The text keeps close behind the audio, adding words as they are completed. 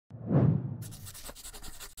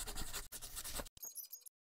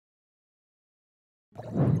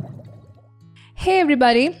Hey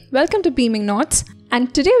everybody, welcome to Beaming Notes,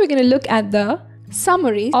 and today we're going to look at the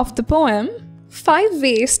summary of the poem 5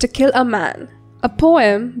 Ways to Kill a Man, a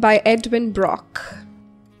poem by Edwin.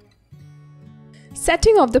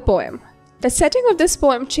 Setting of the poem. The setting of this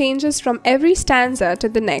poem changes from every stanza to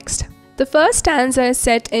the next. The first stanza is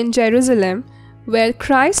set in Jerusalem, where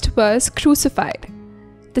Christ was crucified.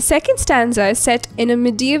 The second stanza is set in a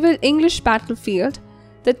medieval English battlefield.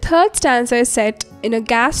 The third stanza is set in a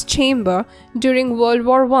gas chamber during World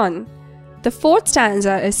War I. The fourth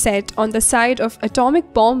stanza is set on the site of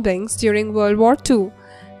atomic bombings during World War II.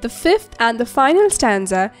 The fifth and the final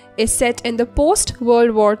stanza is set in the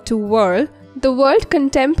post-World War II world, the world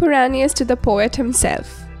contemporaneous to the poet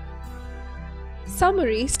himself.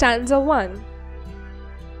 Summary. Stanza 1.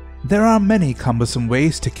 There are many cumbersome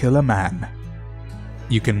ways to kill a man.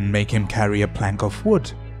 You can make him carry a plank of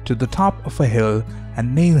wood to the top of a hill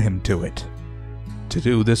and nail him to it. To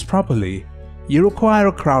do this properly, you require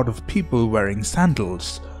a crowd of people wearing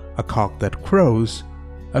sandals, a cock that crows,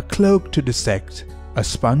 a cloak to dissect, a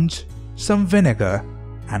sponge, some vinegar,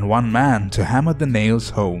 and one man to hammer the nails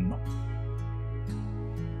home.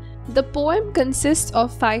 The poem consists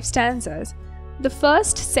of 5 stanzas. The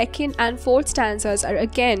first, second, and fourth stanzas are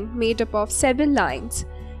again made up of 7 lines.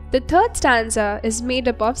 The third stanza is made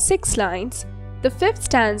up of 6 lines. The fifth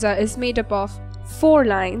stanza is made up of 4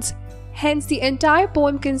 lines. Hence, the entire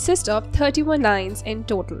poem consists of 31 lines in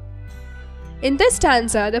total. In this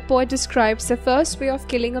stanza, the poet describes the first way of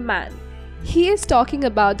killing a man. He is talking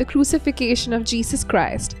about the crucifixion of Jesus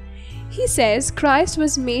Christ. He says Christ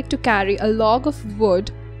was made to carry a log of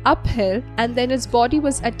wood uphill, and then his body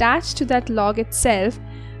was attached to that log itself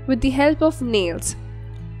with the help of nails.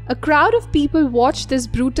 A crowd of people watched this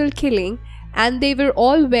brutal killing, and they were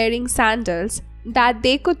all wearing sandals that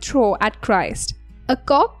they could throw at Christ. A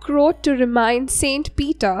cock crowed to remind Saint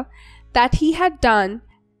Peter that he had done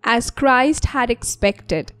as Christ had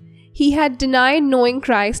expected. He had denied knowing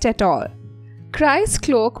Christ at all. Christ's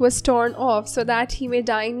cloak was torn off so that he may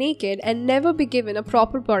die naked and never be given a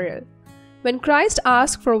proper burial. When Christ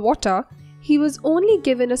asked for water, he was only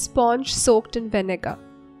given a sponge soaked in vinegar.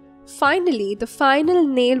 Finally, the final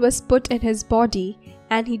nail was put in his body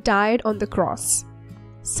and he died on the cross.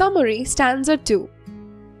 Summary. Stanza 2.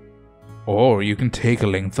 Or you can take a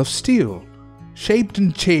length of steel, shaped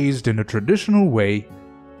and chased in a traditional way,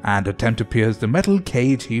 and attempt to pierce the metal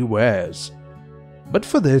cage he wears. But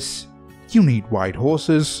for this, you need white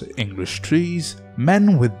horses, English trees,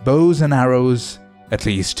 men with bows and arrows, at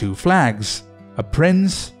least 2 flags, a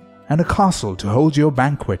prince, and a castle to hold your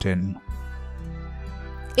banquet in.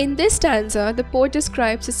 In this stanza, the poet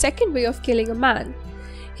describes the second way of killing a man.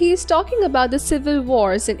 He is talking about the civil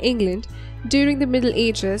wars in England during the Middle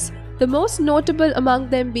Ages, the most notable among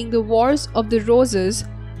them being the Wars of the Roses,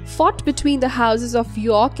 fought between the houses of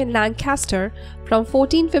York and Lancaster from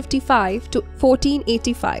 1455 to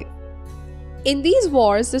 1485. In these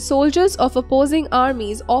wars, the soldiers of opposing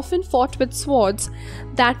armies often fought with swords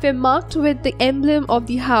that were marked with the emblem of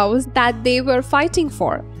the house that they were fighting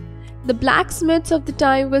for. The blacksmiths of the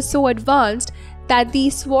time were so advanced that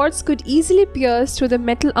these swords could easily pierce through the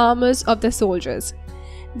metal armors of the soldiers.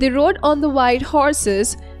 They rode on the white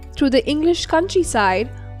horses through the English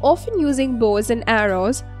countryside, often using bows and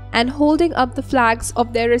arrows and holding up the flags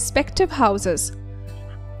of their respective houses.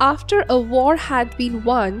 After a war had been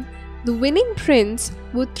won, the winning prince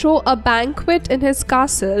would throw a banquet in his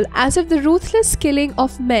castle as if the ruthless killing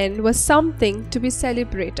of men was something to be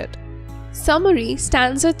celebrated. Summary.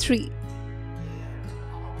 Stanza 3.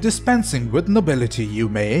 Dispensing with nobility, you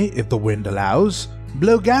may, if the wind allows,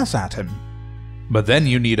 blow gas at him. But then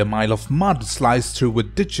you need a mile of mud sliced through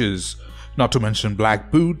with ditches, not to mention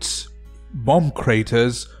black boots, bomb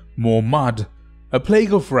craters, more mud, a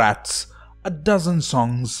plague of rats, a dozen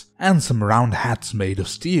songs, and some round hats made of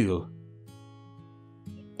steel.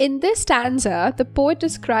 In this stanza, the poet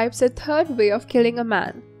describes the third way of killing a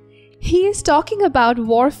man. He is talking about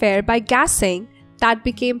warfare by gassing that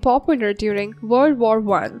became popular during World War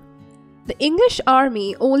I. The English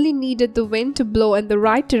army only needed the wind to blow in the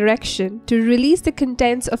right direction to release the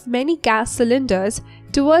contents of many gas cylinders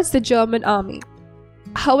towards the German army.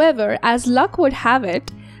 However, as luck would have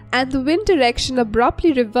it, and the wind direction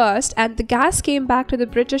abruptly reversed and the gas came back to the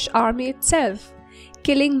British army itself,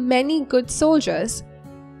 killing many good soldiers.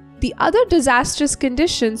 The other disastrous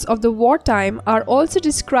conditions of the wartime are also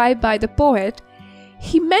described by the poet.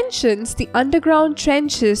 He mentions the underground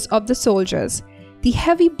trenches of the soldiers, the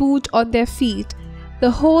heavy boot on their feet,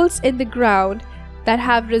 the holes in the ground that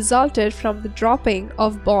have resulted from the dropping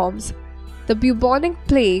of bombs, the bubonic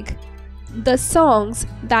plague, the songs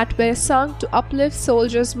that were sung to uplift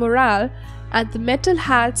soldiers' morale and the metal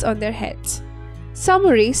hats on their heads.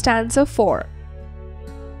 Summary, stanza 4.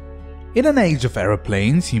 In an age of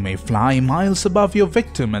aeroplanes, you may fly miles above your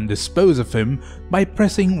victim and dispose of him by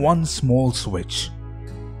pressing one small switch.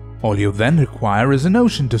 All you then require is an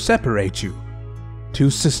ocean to separate you, 2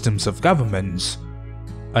 systems of governments,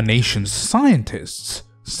 a nation's scientists,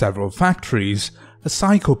 several factories, a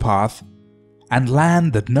psychopath, and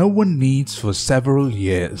land that no one needs for several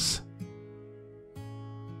years.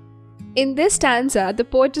 In this stanza, the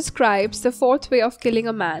poet describes the 4th way of killing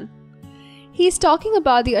a man. He is talking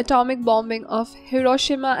about the atomic bombing of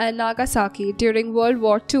Hiroshima and Nagasaki during World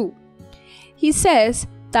War II. He says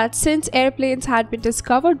that since airplanes had been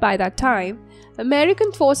discovered by that time,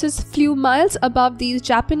 American forces flew miles above these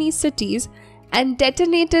Japanese cities and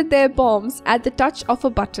detonated their bombs at the touch of a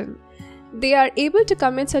button. They are able to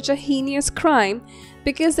commit such a heinous crime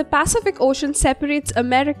because the Pacific Ocean separates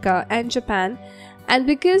America and Japan, and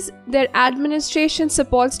because their administration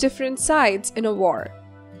supports different sides in a war.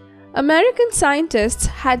 American scientists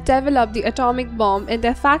had developed the atomic bomb in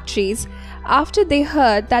their factories after they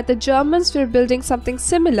heard that the Germans were building something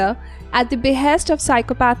similar at the behest of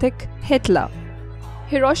psychopathic Hitler.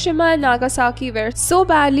 Hiroshima and Nagasaki were so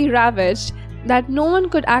badly ravaged that no one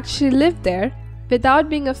could actually live there without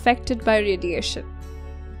being affected by radiation.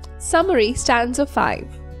 Summary, stanza 5.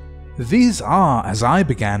 These are, as I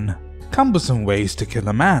began, cumbersome ways to kill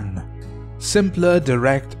a man. Simpler,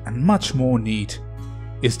 direct, and much more neat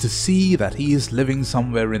is to see that he is living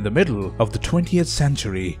somewhere in the middle of the 20th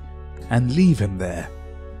century and leave him there.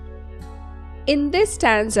 In this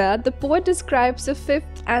stanza, the poet describes the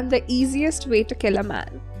 5th and the easiest way to kill a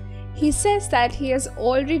man. He says that he has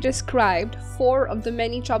already described 4 of the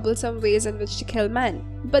many troublesome ways in which to kill men.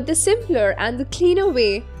 But the simpler and the cleaner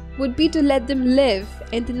way would be to let them live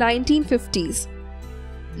in the 1950s.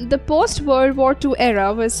 The post-World War II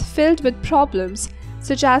era was filled with problems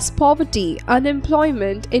such as poverty,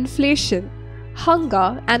 unemployment, inflation,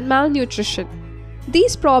 hunger, and malnutrition.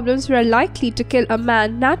 These problems were likely to kill a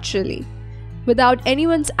man naturally, without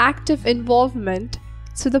anyone's active involvement,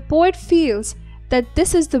 so the poet feels that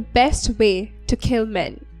this is the best way to kill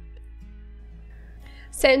men.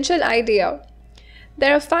 Central idea.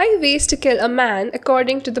 There are 5 ways to kill a man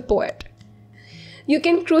according to the poet. You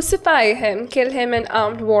can crucify him, kill him in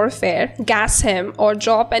armed warfare, gas him, or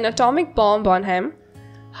drop an atomic bomb on him.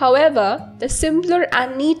 However, the simpler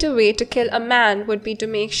and neater way to kill a man would be to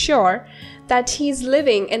make sure that he is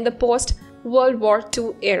living in the post-World War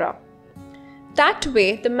II era. That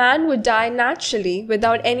way, the man would die naturally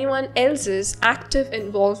without anyone else's active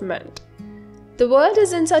involvement. The world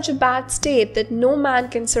is in such a bad state that no man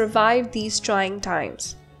can survive these trying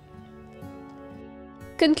times.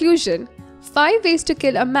 Conclusion. 5 Ways to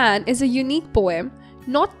Kill a Man is a unique poem.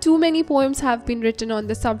 Not too many poems have been written on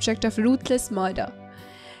the subject of ruthless murder.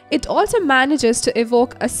 It also manages to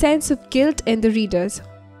evoke a sense of guilt in the readers.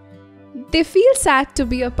 They feel sad to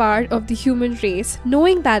be a part of the human race,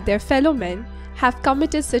 knowing that their fellow men have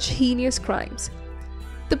committed such heinous crimes.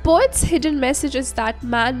 The poet's hidden message is that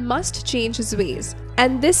man must change his ways,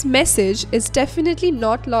 and this message is definitely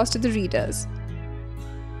not lost to the readers.